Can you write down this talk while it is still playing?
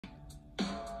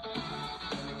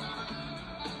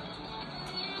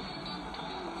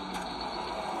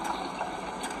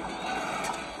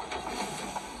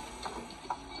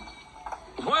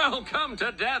Welcome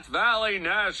to Death Valley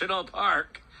National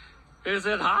Park. Is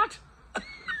it hot?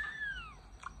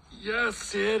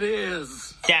 Yes, it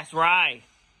is. That's right.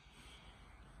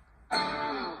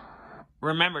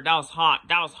 Remember, that was hot.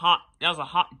 That was hot. That was a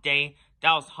hot day.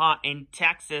 That was hot in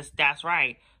Texas. That's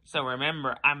right. So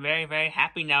remember, I'm very, very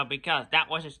happy now because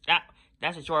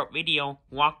that's a short video.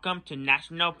 Welcome to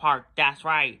National Park. That's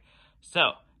right.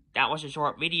 So that was a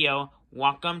short video.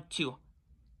 Welcome to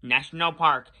National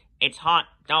Park. It's hot.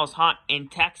 That was hot in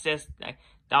Texas. That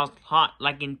was hot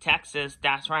like in Texas.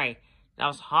 That's right. That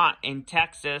was hot in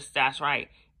Texas. That's right.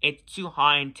 It's too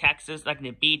hot in Texas like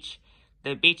the beach.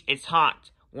 The beach is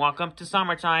hot. Welcome to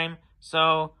summertime.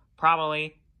 So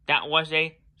probably that was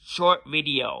a short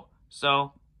video.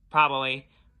 So probably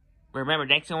remember,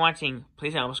 thanks for watching.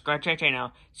 Please subscribe to our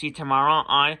channel. See you tomorrow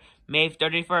on May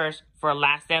 31st for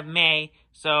last day of May.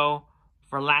 So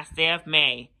for last day of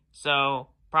May. So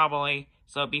probably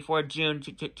before June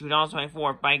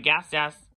 2024. Bye, guys.